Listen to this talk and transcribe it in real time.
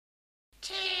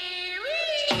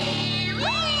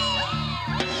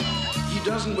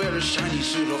doesn't wear a shiny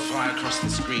suit or fly across the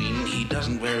screen. He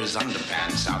doesn't wear his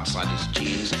underpants outside his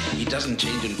jeans. He doesn't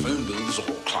change in phone booths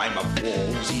or climb up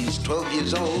walls. He's 12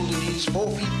 years old and he's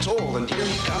 4 feet tall. And here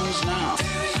he comes now,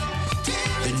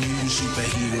 the new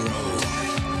superhero.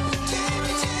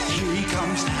 Here he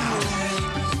comes now.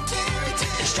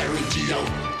 It's Terry Dio,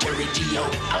 Terry Dio.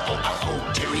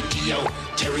 Oh, Terry Dio,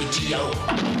 Terry Dio.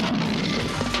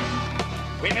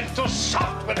 We've been too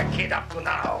soft with the kid up to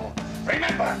now.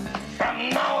 Remember, from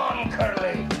now on,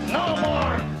 Curly, no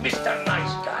more Mr.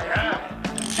 Nice Guy, huh?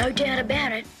 No doubt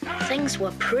about it. Things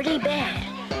were pretty bad.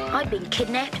 I'd been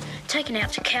kidnapped, taken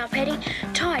out to cow paddy,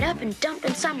 tied up and dumped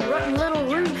in some rotten little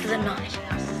room for the night.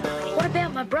 What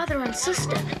about my brother and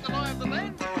sister?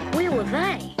 Where were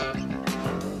they?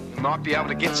 Might be able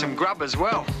to get some grub as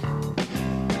well.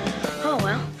 Oh,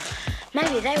 well,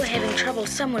 maybe they were having trouble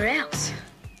somewhere else.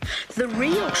 The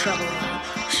real trouble, though,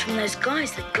 was from those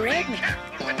guys that grabbed me.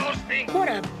 What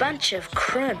a bunch of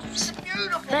crimps.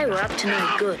 They were up to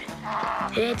no good.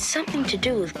 It had something to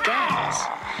do with guns.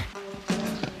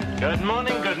 Good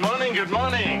morning, good morning, good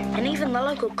morning. And even the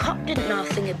local cop didn't know a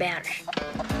thing about it.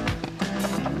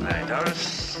 Hi,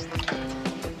 Doris.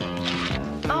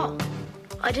 Oh,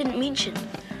 I didn't mention.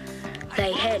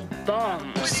 They had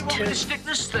bombs, too. To stick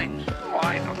this thing? Oh,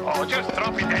 I don't know. Just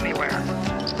drop it anywhere.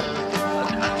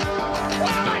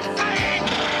 What am I saying?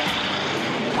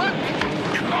 What?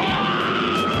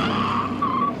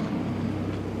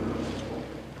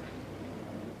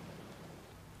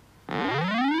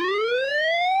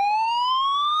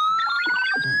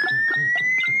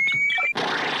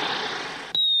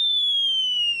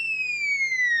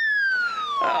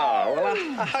 Oh, well,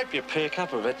 I hope you perk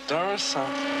up a bit, Doris.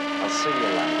 I'll see you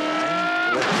later, eh?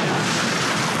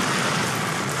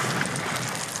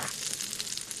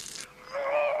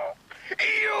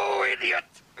 You idiot!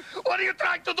 What are you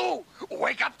trying to do?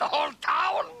 Wake up the whole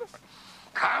town?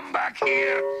 Come back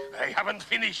here. I haven't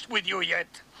finished with you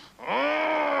yet.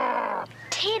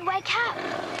 Ted, wake up.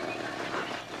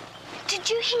 Did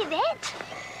you hear that?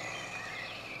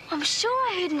 I'm sure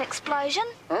I heard an explosion.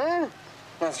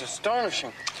 That's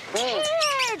astonishing. Ted!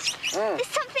 There's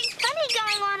something funny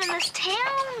going on in this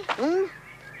town.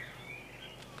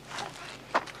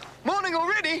 Morning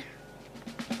already?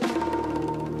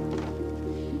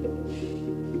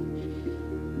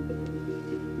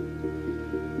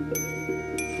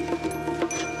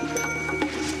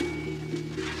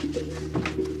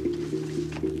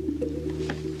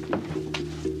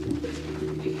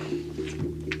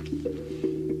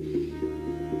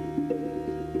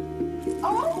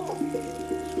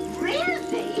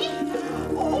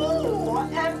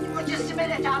 Just a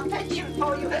minute, I'll fetch him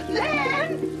for you.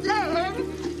 Len!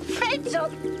 Fred's on...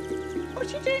 What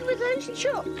are you doing with those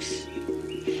chooks?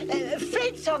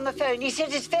 Fred's on the phone. He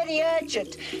said it's very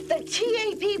urgent. The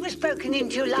TAP was broken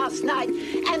into last night,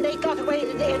 and they got away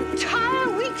with the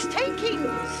entire week's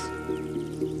takings.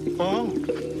 Oh.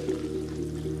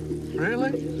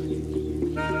 Really?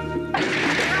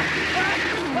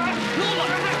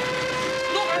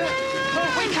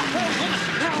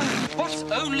 What's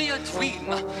only a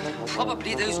dream?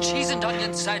 Probably those cheese and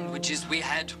onion sandwiches we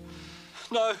had.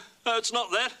 No, it's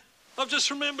not that. I've just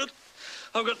remembered.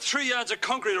 I've got 3 yards of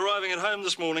concrete arriving at home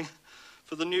this morning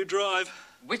for the new drive.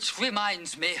 Which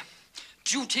reminds me,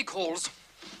 duty calls.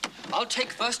 I'll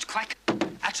take first crack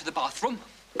at the bathroom.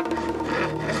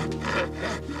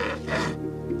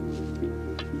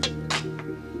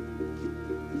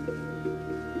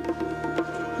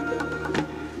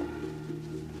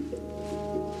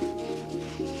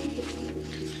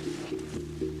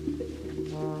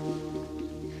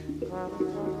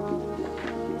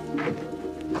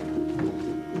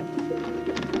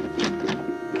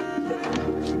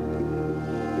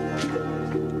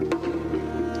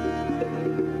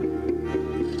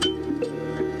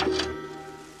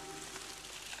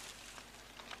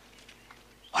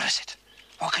 What is it?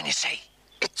 What can you see?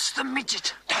 It's the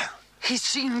midget. No. He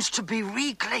seems to be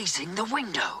reglazing the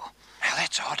window. Now,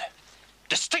 that's odd.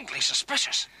 Distinctly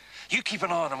suspicious. You keep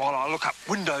an eye on him while I look up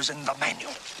windows in the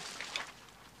manual.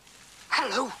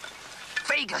 Hello.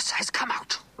 Vegas has come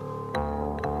out.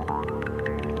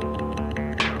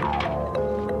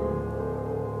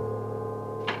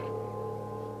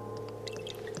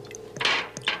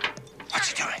 What's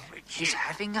he doing? He's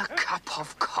having a cup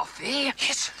of coffee.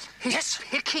 Yes. He's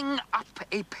picking up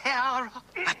a pair...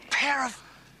 A pair of...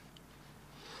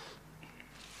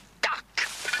 duck.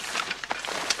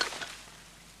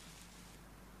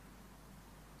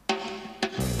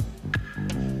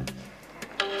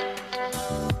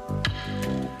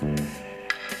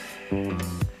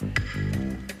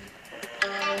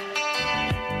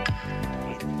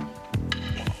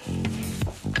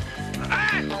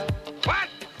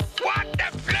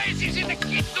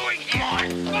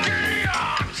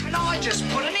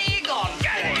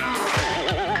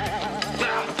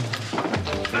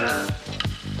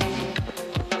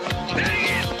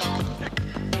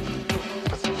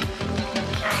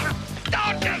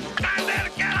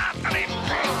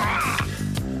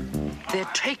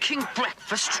 taking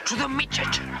breakfast to the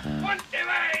midget.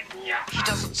 He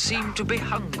doesn't seem to be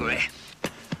hungry.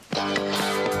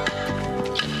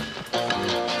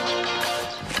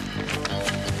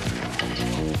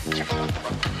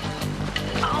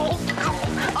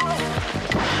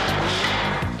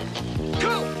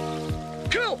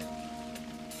 Go!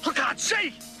 I can't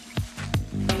see!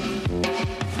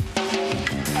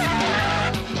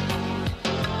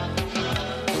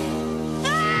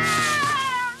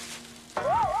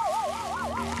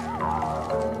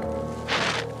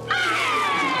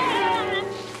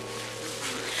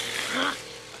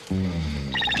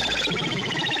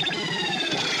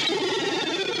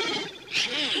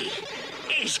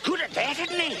 He's good at that,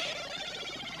 isn't he?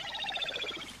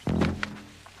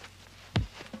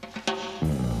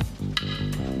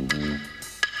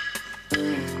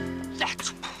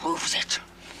 That proves it.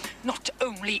 Not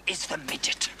only is the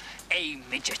midget a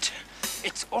midget,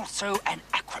 it's also an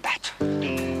acrobat.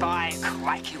 By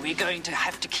crikey, we're going to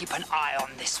have to keep an eye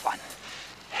on this one.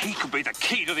 He could be the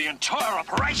key to the entire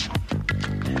operation.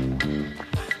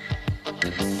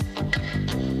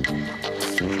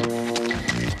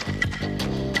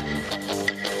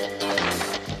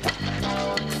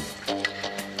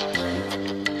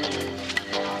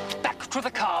 Back to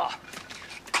the car.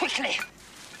 Quickly.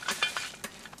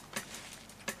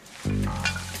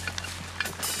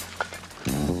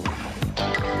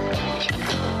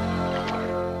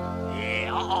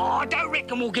 Yeah, I don't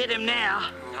reckon we'll get him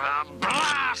now.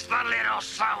 Blast the little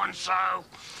so-and-so.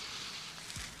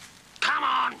 Come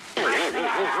on.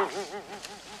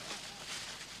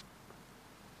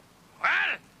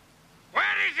 Well,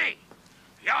 where is he?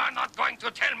 You're not going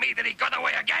to tell me that he got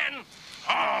away again?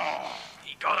 Oh,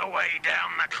 he got away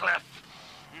down the cliff.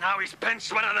 Now he's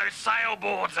pinched one of those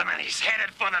sailboards and then he's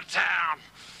headed for the town.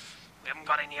 We haven't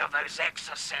got any of those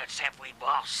exosuits, have we,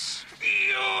 boss?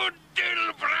 You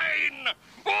diddle brain!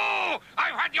 Oh,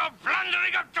 I've had you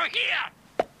blundering up to here!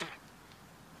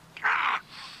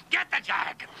 Get the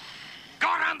jag. Go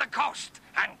around the coast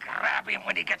and grab him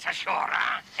when he gets ashore,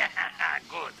 huh?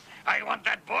 Good. I want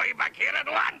that boy back here at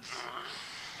once.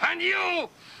 And you're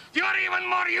even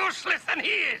more useless than he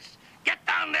is. Get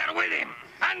down there with him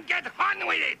and get on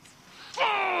with it.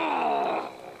 Oh!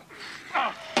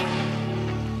 Oh!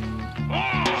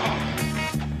 Oh!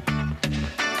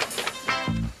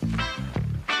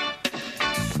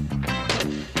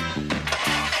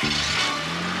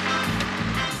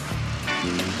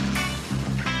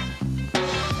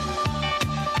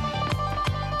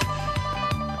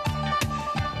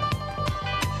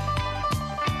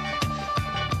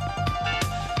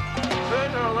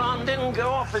 Alarm didn't go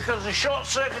off because the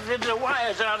short-circuited the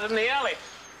wires out in the alley.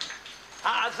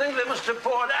 I think they must have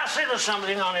poured acid or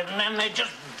something on it, and then they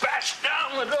just bashed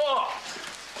down the door.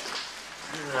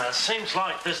 Seems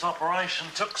like this operation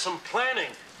took some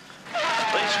planning.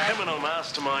 These criminal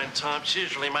mastermind types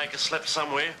usually make a slip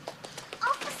somewhere.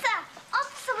 Officer,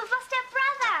 we've lost our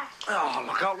brother.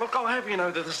 Oh, look, I'll have you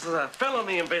know that this is a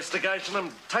felony investigation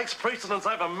and takes precedence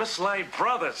over mislaid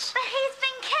brothers. But he's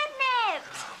been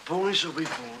kidnapped. Boys will be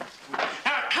born.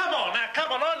 Now, come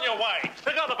on your way.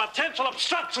 We've got a potential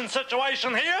obstruction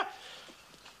situation here.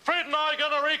 Fred and I are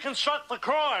going to reconstruct the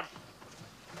crime.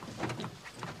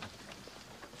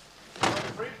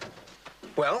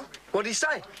 Well, what did he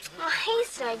say? Oh,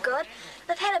 he's no good.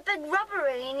 They've had a big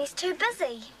robbery and he's too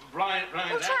busy. Right.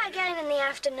 We'll try again in the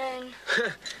afternoon.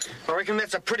 I reckon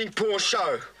that's a pretty poor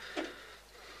show.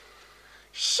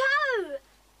 Show!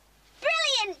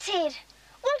 Brilliant, Ted.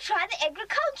 We'll try the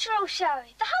agricultural show.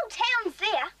 The whole town's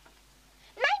there.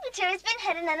 Maybe Terry's been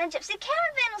hidden in a gypsy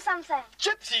caravan or something.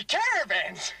 Gypsy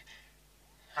caravans?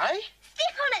 Hey?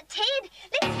 Step on it, Ted.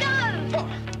 Let's go. Oh.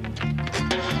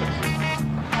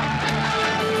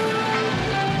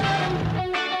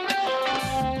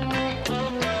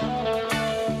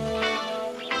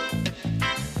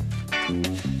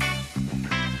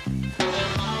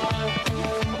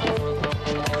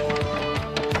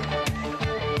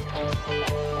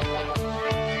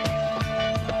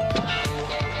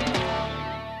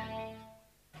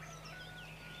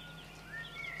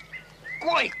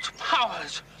 Great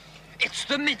powers! It's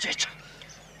the midget.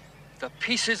 The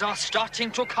pieces are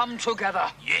starting to come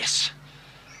together. Yes.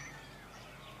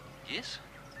 Yes?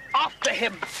 After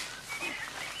him!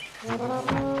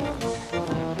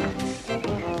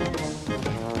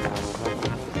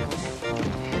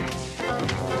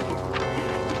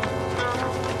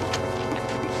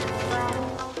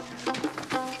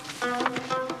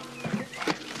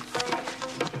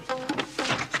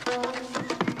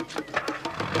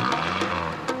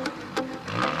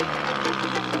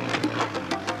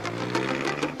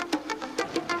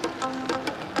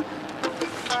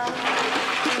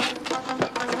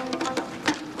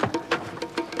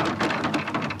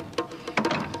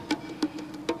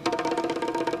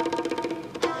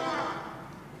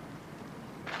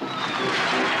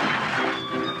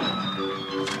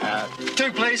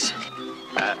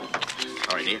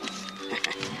 here.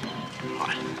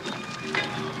 Right.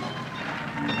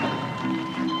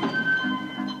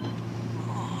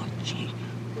 Oh, gee.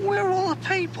 Where are all the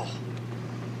people?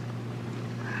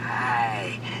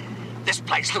 Hey, this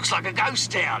place looks like a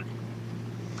ghost town.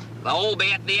 They'll all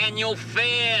be at the annual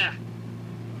fair.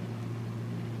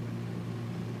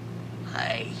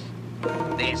 Hey,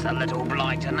 there's the little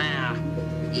blighter now.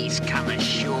 He's come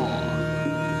ashore.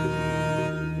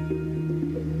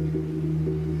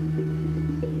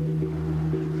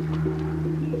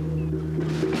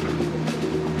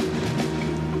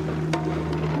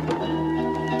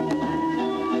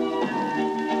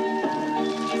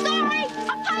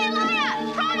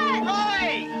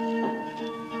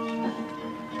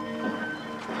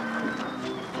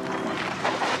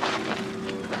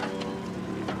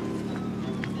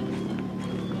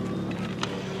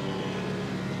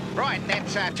 Right,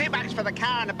 that's $2 for the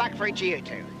car and a buck for each of you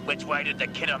two. Which way did the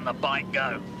kid on the bike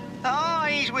go? Oh,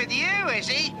 he's with you, is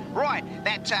he? Right,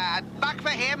 that's a buck for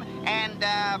him and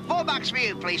 $4 for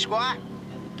you, please, Squire.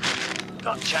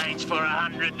 Got change for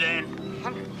 100 then?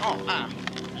 100? Oh,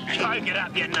 Poke it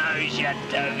up your nose, you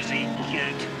dozy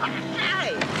cute.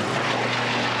 Hey!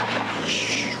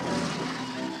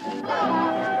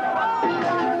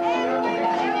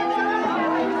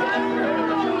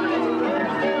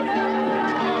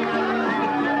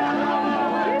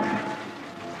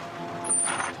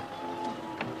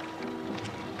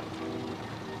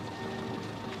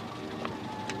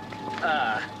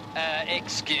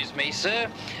 Excuse me, sir.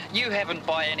 You haven't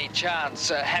by any chance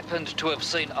happened to have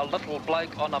seen a little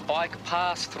bloke on a bike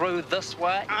pass through this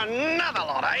way? Another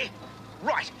lot, eh?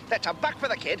 Right, that's a buck for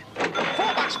the kid,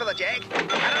 $4 for the jag, and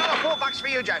another $4 for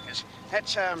you jokers.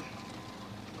 That's,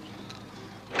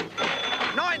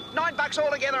 nine bucks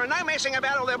altogether, and no messing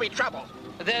about or there'll be trouble.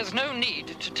 There's no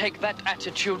need to take that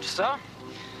attitude, sir.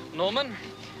 Norman,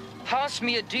 pass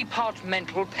me a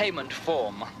departmental payment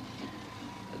form.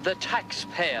 The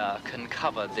taxpayer can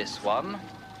cover this one.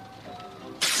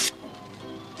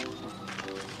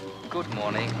 Good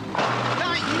morning.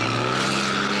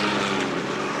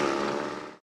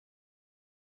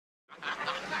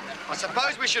 I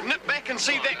suppose we should nip back and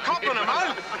see that cop on him,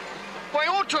 oh? We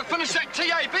ought to have finished that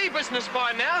TAB business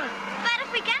by now. But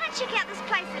if we're going to check out this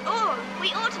place at all,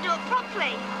 we ought to do it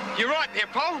properly. You're right there,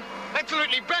 Paul.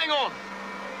 Absolutely bang on.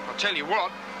 I'll tell you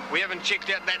what, we haven't checked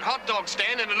out that hot dog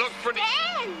stand and it looked pretty...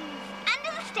 Stands!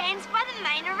 Under the stands by the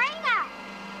main arena.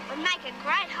 Would make a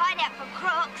great hideout for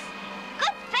crooks.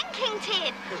 Good thinking,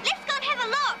 Ted. Let's go and have a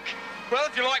look. Well,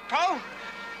 if you like, Paul.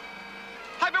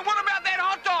 Hey, but what about that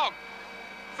hot dog?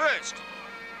 First.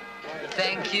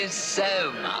 Thank you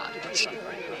so much.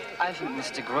 I think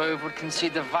Mr. Grove would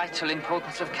concede the vital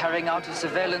importance of carrying out a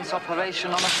surveillance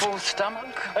operation on a full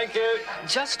stomach. Thank you.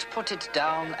 Just put it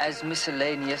down as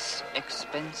miscellaneous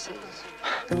expenses.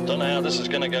 Don't know how this is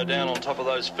going to go down on top of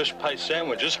those fish paste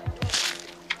sandwiches.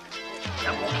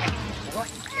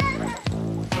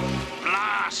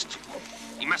 Blast!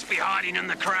 He must be hiding in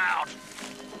the crowd.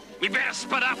 We better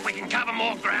split up. We can cover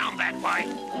more ground that way.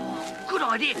 Good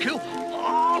idea, Cool.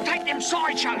 I'll take them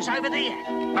sideshows over there.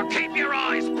 Now keep your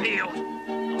eyes peeled.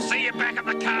 I'll see you back at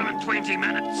the car in 20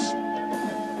 minutes.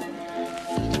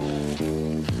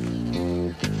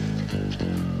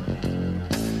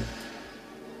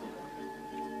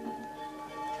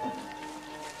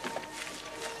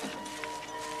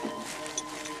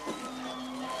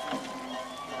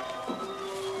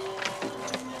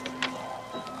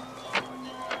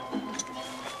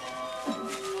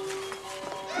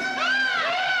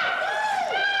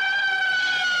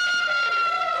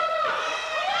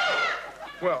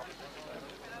 Well,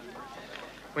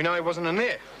 we know he wasn't in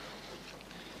there.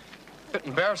 Bit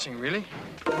embarrassing, really.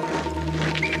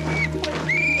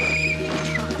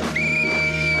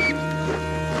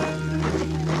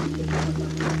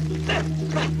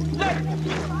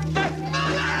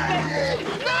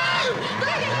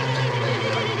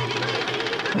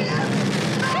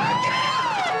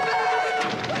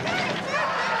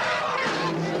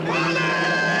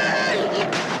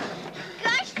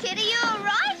 Gosh, Ted, are you all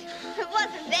right? It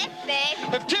wasn't that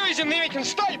bad. If Terry's in there, he can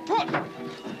stay put. I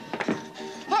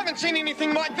haven't seen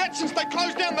anything like that since they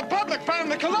closed down the public bar in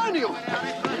the Colonial.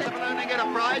 Get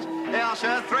a prize. Yeah,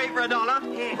 sir, $3 for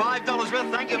 $1. $5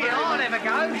 worth, thank you very much. I'll never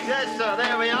go. Yes, sir,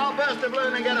 there we are. Burst a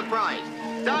balloon and get a prize.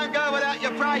 Don't go without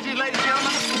your prizes, ladies and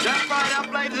gentlemen. Jump right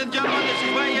up, ladies and gentlemen. This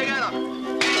is where you get them.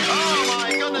 Oh,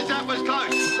 my goodness, that was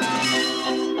close.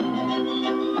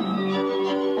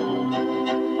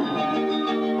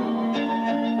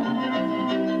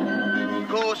 Of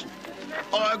course,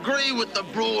 I agree with the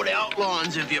broad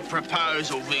outlines of your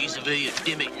proposal vis-a-vis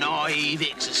academic naive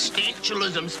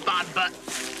existentialism, Spud, but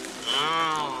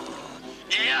Oh.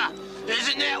 Yeah,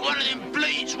 isn't that one of them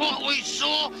bleeds what we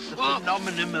saw? The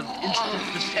phenomenon of instant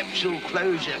perceptual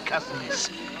closure, cousins.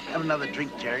 Have another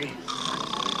drink, Jerry.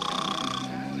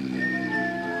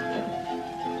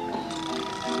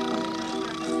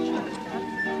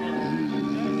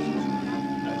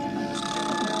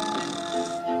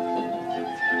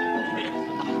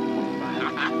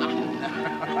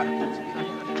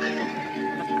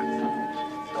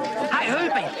 Hey,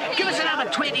 Hoopy, give us another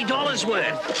 $20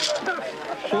 worth.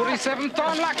 47th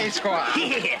time lucky, Squire.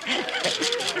 Yeah.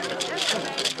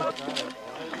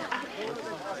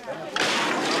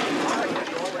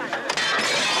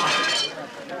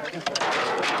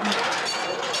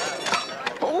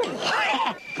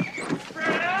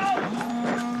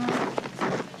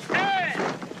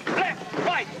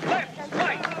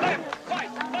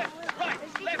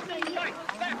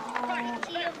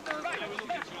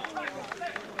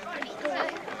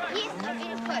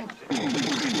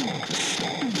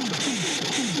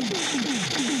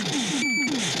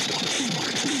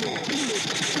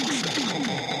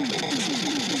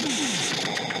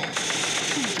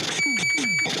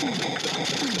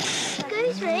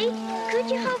 Gooseberry, could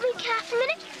you hold me car for a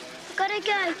minute? I've got to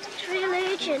go. It's real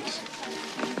urgent.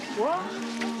 What?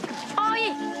 Oh,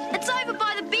 yeah. It's over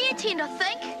by the beer tent, I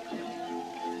think.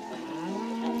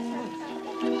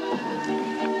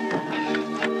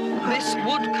 This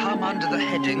would come under the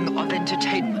heading of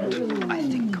entertainment, I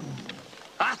think.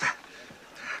 Arthur!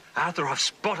 Arthur, I've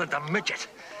spotted the midget.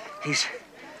 He's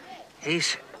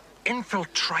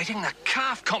infiltrating the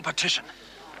calf competition.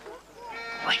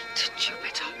 Wait,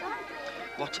 Jupiter.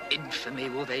 What infamy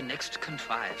will they next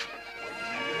contrive?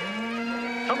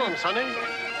 Come on, Sonny.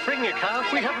 Bring your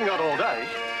calf. We haven't got all day.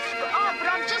 Oh, but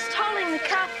I'm just holding the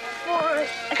calf for...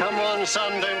 Come on,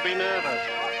 son. Don't be nervous.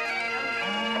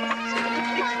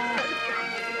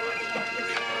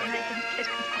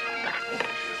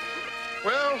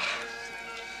 Well,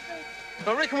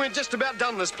 I reckon we're just about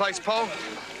done this place, Paul.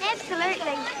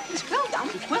 Absolutely. Well done,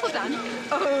 well done.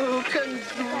 Oh,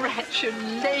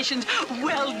 congratulations.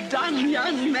 Well done,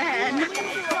 young man.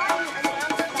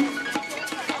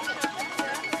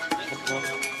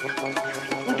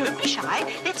 Don't be shy.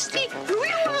 Let's see who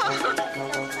you are.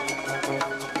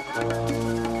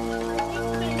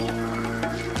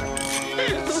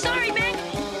 Sorry, man.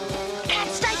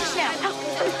 Stay just now.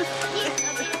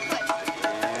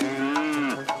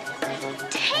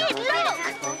 Ted, look!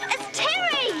 It's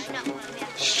Terry!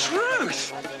 Truth!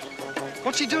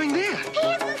 What's he doing there? He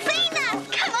hasn't seen us!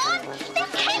 Come on!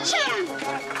 Let's catch him!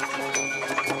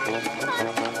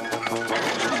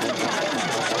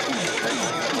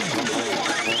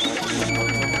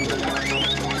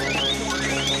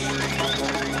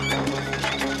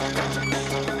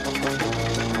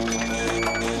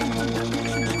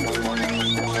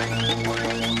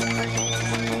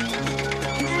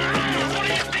 What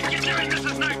do you think you're doing? This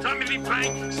is no time to be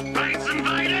playing Space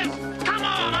Invaders. Come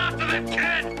on, after the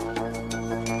kid.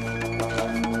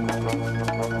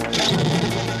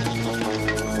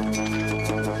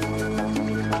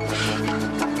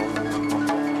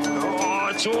 Oh,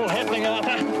 it's all happening,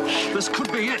 Arthur. This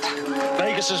could be it.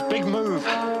 Vegas's big move.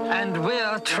 And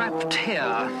we're trapped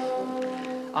here.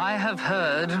 I have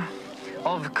heard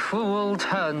of cruel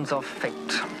turns of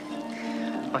fate,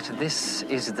 but this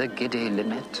is the giddy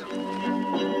limit.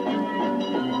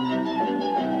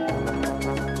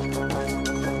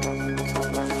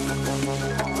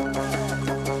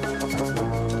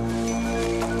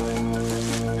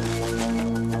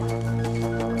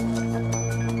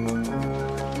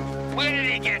 Where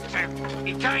did he get to?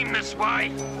 He came this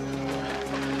way.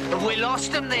 Have we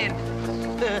lost him then?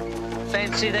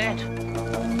 Fancy that?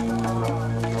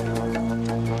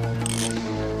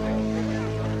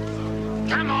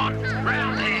 Come on,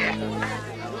 round here.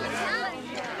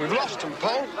 We've lost him,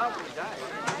 Paul.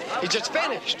 He just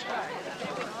vanished.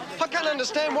 I can't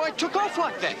understand why he took off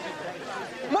like that.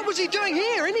 What was he doing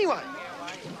here, anyway?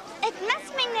 It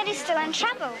must mean that he's still in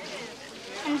trouble.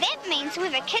 And that means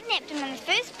whoever kidnapped him in the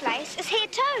first place is here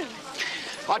too.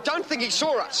 I don't think he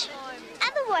saw us.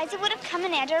 Otherwise, he would have come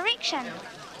in our direction.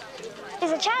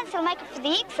 There's a chance he'll make it for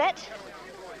the exit.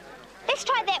 Let's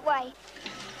try that way.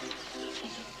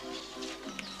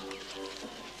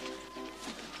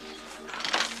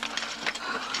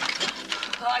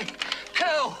 Hey,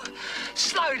 Curl,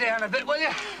 slow down a bit, will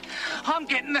you? I'm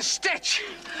getting the stitch.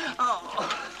 Oh.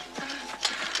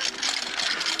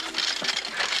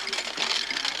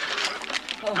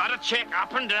 Gotta check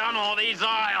up and down all these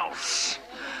aisles.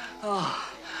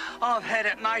 Oh, I've had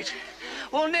it, mate.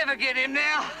 We'll never get him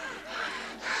now.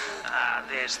 Ah,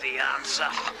 there's the answer.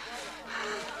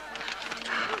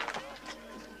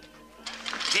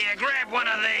 Here, grab one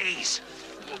of these.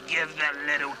 We'll give the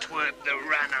little twerp the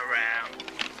runaround.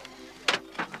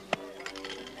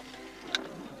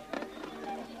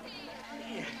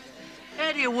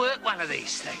 How do you work one of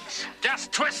these things?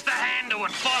 Just twist the handle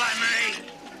and follow me.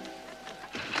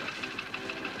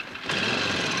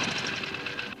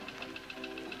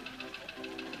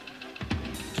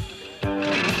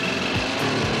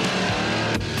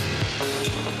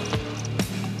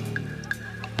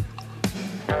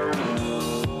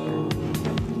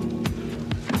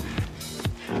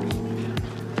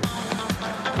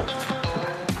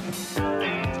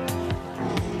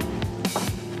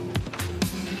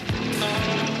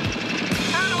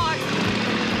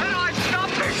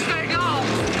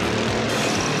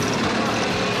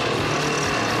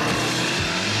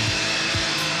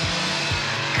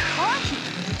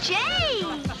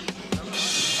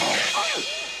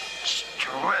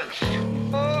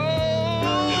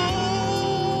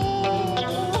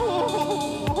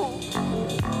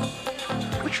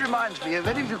 Reminds me of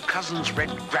any of your cousins read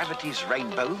Gravity's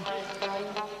Rainbow?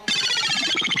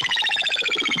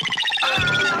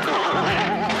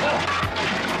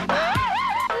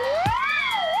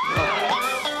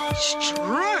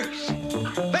 Struth!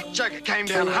 That joker came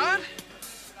down hard.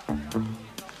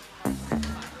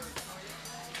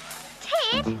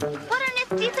 Ted, what on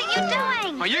earth do you think you're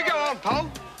doing? Oh, you go on, Paul.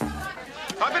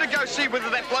 I better go see whether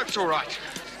that bloke's all right.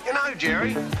 You know,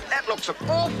 Jerry, that looks an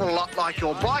awful lot like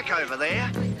your bike over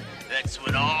there. That's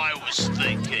what I was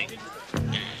thinking.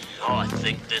 I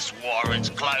think this warrants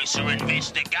closer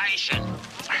investigation.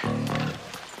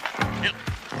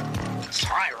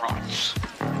 Tie rods.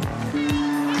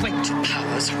 Great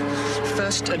powers.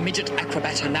 First a midget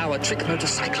acrobat and now a trick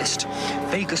motorcyclist.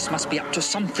 Vegas must be up to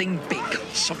something big.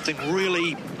 Something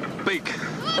really big.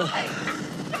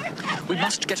 We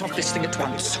must get off this thing at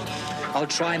once. I'll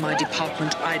try my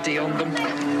department ID on them.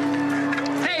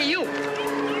 Hey, you!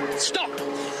 Stop!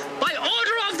 By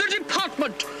order of the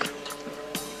department!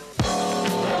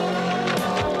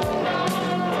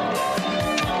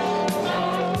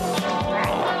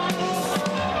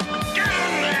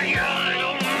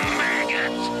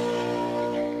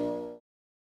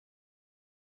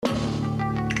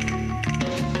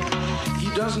 He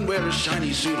doesn't wear a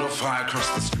shiny suit or fly across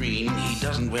the screen. He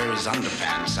doesn't wear his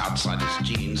underpants outside his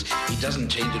jeans. He doesn't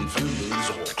change in phone booths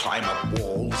or climb up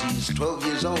walls. He's 12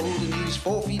 years old and he's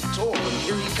 4 feet tall. And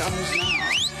here he comes now,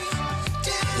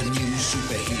 the new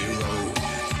superhero.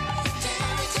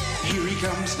 Here he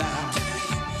comes now.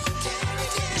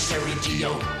 It's Terry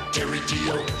Dio, Terry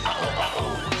Dio,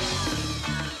 uh-oh.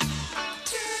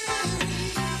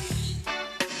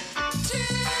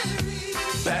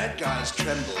 Bad guys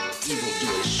tremble,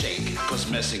 evildoers shake, cause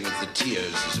messing with the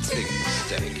Tios is a big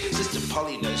mistake. Sister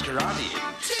Polly knows karate,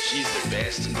 she's the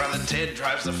best, and Brother Ted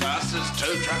drives the fastest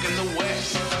tow truck in the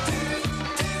West.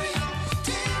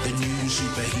 The new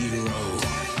superhero,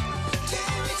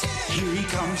 here he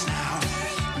comes now.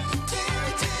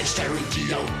 It's Terry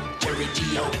Dio, Terry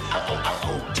Dio,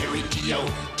 uh-oh, Terry Dio,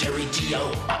 Terry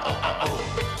Dio,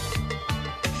 uh-oh.